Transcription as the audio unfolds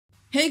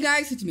Hey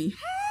guys, it's me,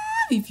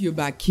 Harifiew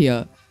back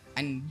here,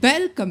 and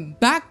welcome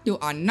back to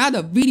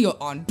another video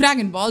on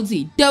Dragon Ball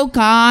Z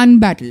Dokkan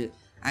Battle.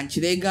 And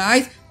today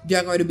guys, we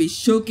are going to be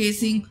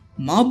showcasing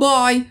my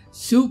boy,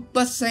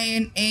 Super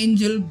Saiyan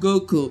Angel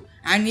Goku.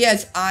 And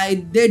yes, I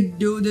did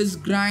do this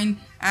grind,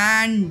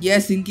 and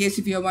yes, in case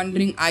if you are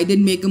wondering, I did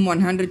make him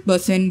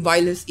 100%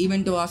 while his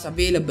event was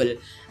available.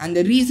 And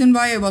the reason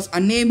why I was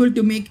unable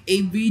to make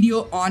a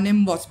video on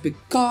him was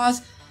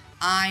because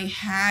I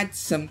had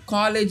some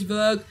college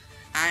work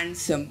and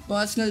some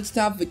personal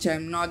stuff which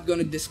I'm not going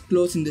to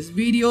disclose in this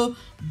video.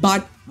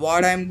 But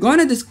what I'm going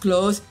to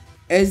disclose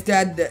is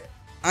that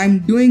I'm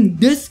doing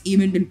this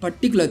event in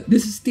particular.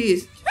 This is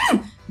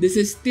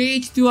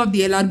stage 2 of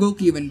the LR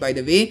Goku event, by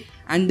the way.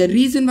 And the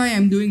reason why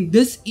I'm doing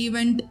this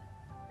event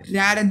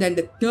rather than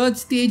the third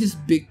stage is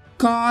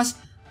because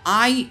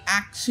I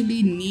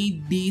actually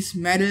need these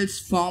medals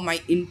for my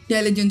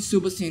intelligent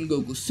Super Saiyan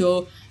Goku.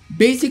 So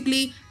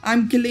basically,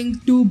 I'm killing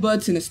two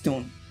birds in a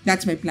stone.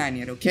 That's my plan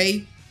here,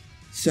 okay?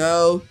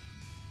 So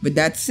with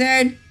that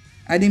said,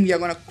 I think we are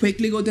gonna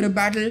quickly go to the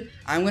battle.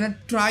 I'm gonna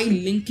try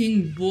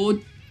linking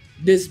both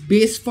this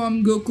base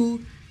form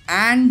Goku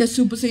and the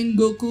Super Saiyan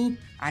Goku,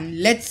 and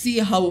let's see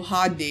how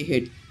hard they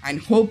hit. And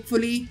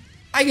hopefully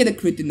I get a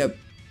crit in the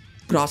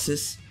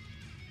process.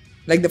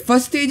 Like, the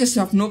first stage is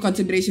of no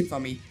consideration for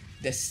me.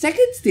 The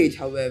second stage,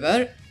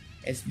 however,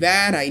 is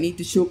where I need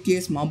to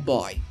showcase my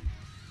boy.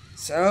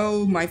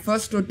 So my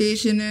first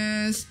rotation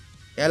is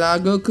LR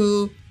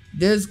Goku,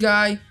 this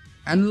guy,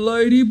 and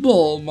Lady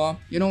Bulma.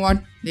 You know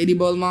what? Lady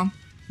Bulma,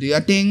 do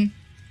your thing.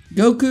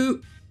 Goku,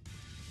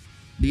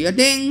 do your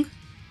thing.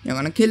 You're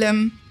gonna kill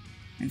him.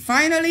 And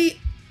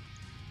finally,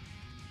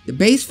 the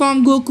base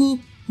form Goku,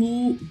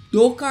 who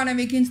Dokkan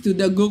awakens to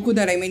the Goku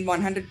that I made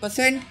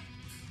 100%.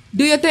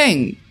 Do your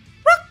thing.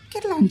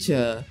 Rocket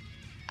launcher.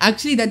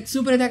 Actually, that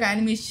super attack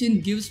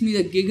animation gives me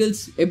the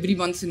giggles every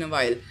once in a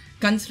while.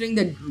 Considering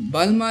that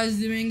Bulma is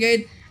doing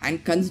it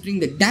and considering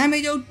the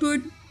damage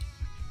output,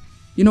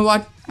 you know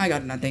what? I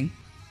got nothing.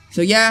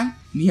 So yeah,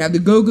 we have the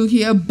Goku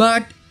here,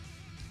 but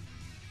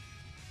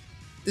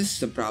this is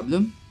the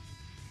problem.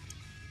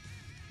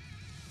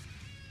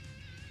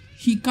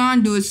 He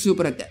can't do his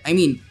super attack. I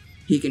mean,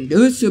 he can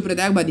do his super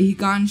attack, but he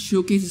can't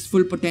showcase his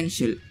full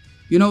potential.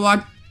 You know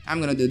what? I'm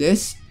gonna do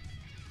this.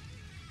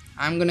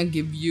 I'm gonna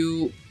give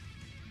you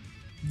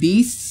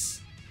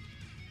these.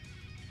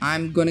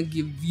 I'm gonna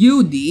give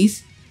you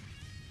these.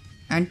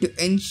 And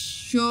to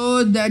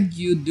ensure that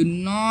you do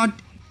not...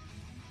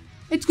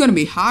 It's gonna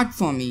be hard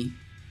for me.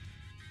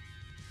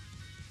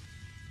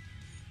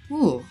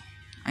 Oh,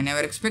 I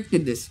never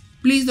expected this.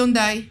 Please don't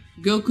die,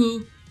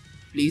 Goku.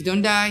 Please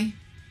don't die.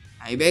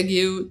 I beg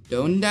you,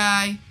 don't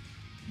die.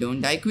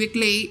 Don't die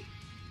quickly.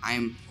 I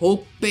am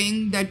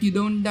hoping that you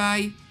don't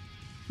die,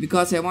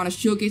 because I want to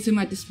showcase him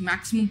at his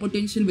maximum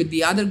potential with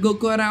the other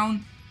Goku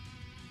around.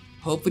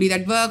 Hopefully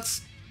that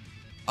works.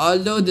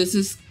 Although this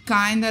is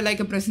kinda like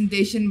a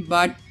presentation,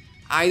 but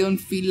I don't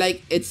feel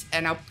like it's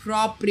an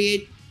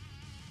appropriate...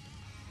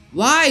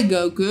 Why,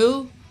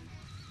 Goku?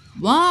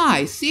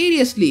 Why?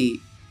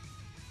 Seriously?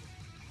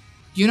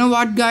 You know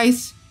what,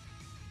 guys?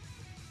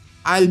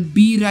 I'll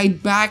be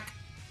right back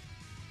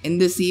in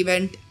this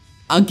event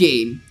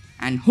again,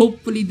 and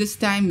hopefully this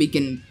time we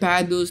can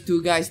pair those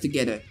two guys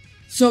together.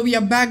 So we are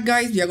back,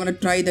 guys. We are gonna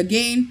try it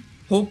again.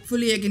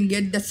 Hopefully I can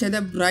get the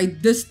setup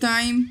right this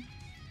time,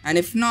 and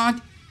if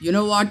not, you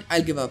know what,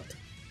 I'll give up.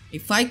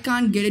 If I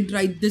can't get it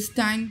right this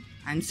time,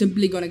 I'm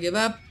simply gonna give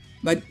up.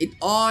 But it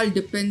all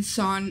depends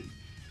on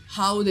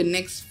how the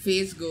next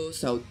phase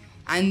goes out.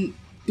 And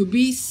to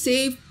be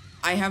safe,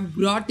 I have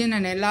brought in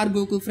an LR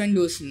Goku friend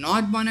who is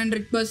not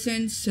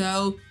 100%,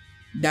 so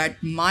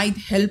that might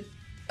help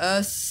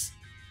us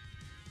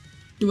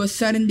to a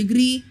certain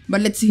degree.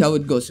 But let's see how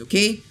it goes,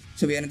 okay?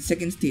 So we are in the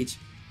second stage.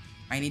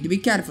 I need to be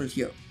careful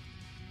here.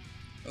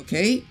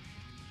 Okay?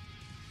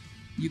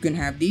 You can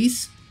have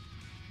these.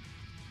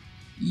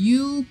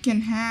 You can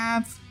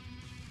have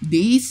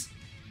these.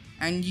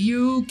 And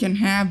you can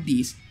have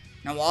these.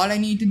 Now all I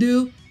need to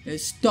do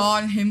is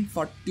stall him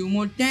for 2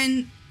 more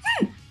turns,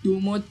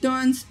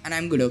 and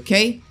I'm good,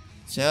 okay?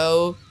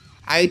 So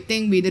I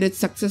think we did it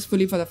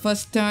successfully for the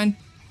first turn.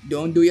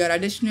 Don't do your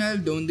additional,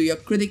 don't do your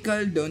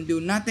critical, don't do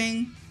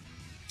nothing.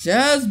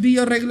 Just be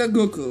your regular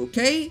Goku,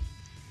 okay?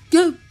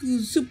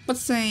 Goku Super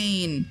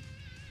Saiyan.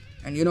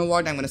 And you know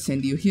what? I'm gonna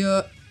send you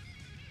here.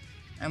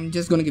 I'm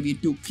just gonna give you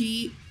 2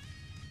 key.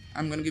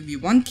 I'm gonna give you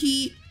 1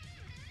 key.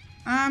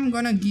 I'm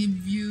gonna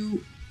give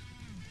you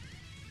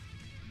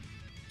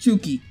 2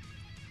 key.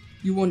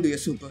 You won't do your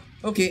super.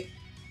 Okay.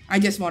 I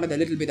just wanted a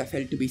little bit of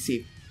health to be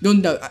safe.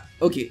 Don't do...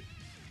 okay.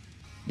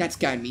 That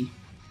scared me.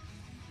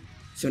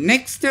 So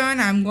next turn,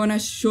 I'm gonna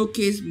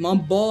showcase my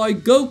boy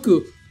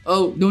Goku.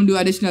 Oh, don't do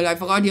additional. I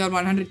forgot you're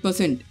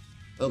 100%.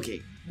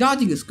 Okay.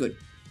 Dodging is good.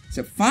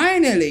 So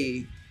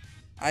finally,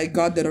 I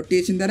got the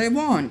rotation that I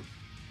want.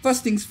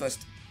 First things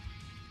first.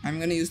 I'm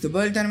gonna use the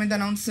World Tournament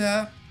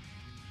Announcer.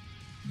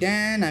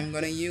 Then I'm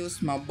gonna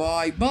use my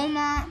boy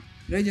Bulma.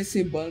 Did I just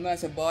say Bulma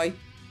as a boy?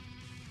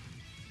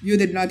 You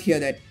did not hear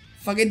that.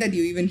 Forget that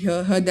you even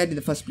heard that in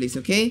the first place,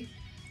 okay?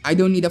 I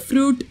don't need a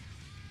fruit.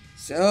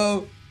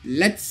 So,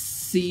 let's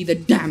see the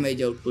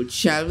damage output,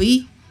 shall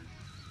we?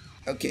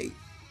 Okay.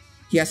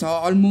 He has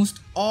almost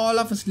all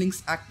of his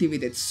links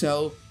activated,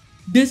 so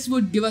this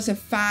would give us a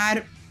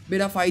fair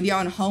bit of idea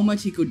on how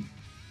much he could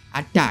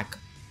attack.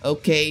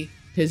 Okay,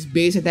 his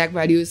base attack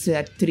value is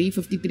at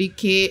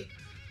 353k.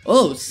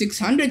 Oh,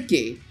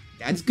 600k.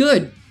 That's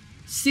good.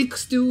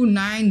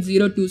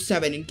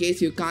 629027 in case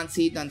you can't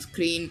see it on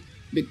screen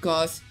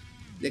because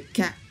the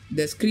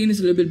screen is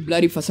a little bit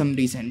blurry for some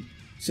reason.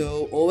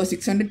 So over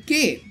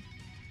 600k.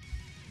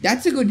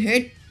 That's a good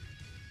hit.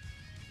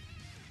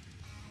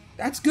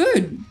 That's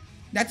good.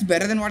 That's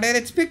better than what I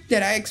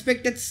expected. I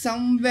expected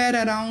somewhere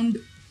around,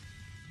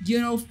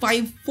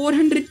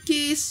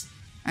 400Ks.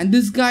 And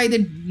this guy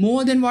did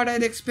more than what I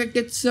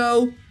expected.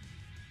 So,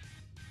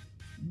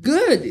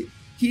 good.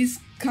 He's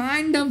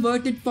kind of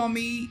worth it for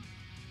me.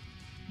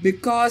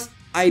 Because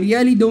I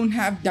really don't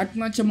have that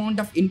much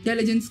amount of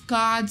intelligence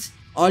cards.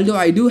 Although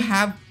I do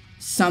have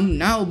some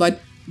now.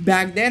 But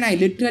back then I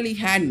literally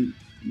had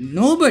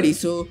nobody.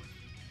 So,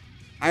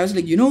 I was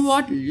like, you know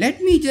what? Let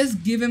me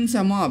just give him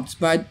some orbs.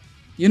 But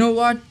you know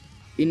what?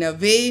 In a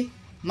way,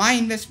 my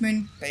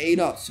investment paid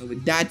off. So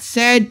with that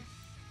said,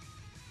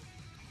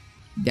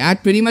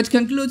 that pretty much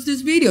concludes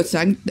this video.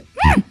 So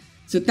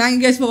thank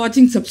you guys for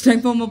watching.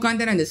 Subscribe for more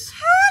content, and this is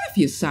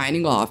Harifiew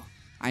signing off.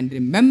 And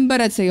remember,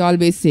 as I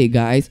always say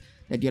guys,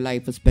 that your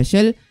life is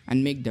special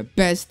and make the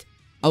best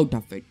out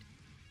of it.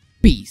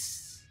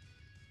 Peace.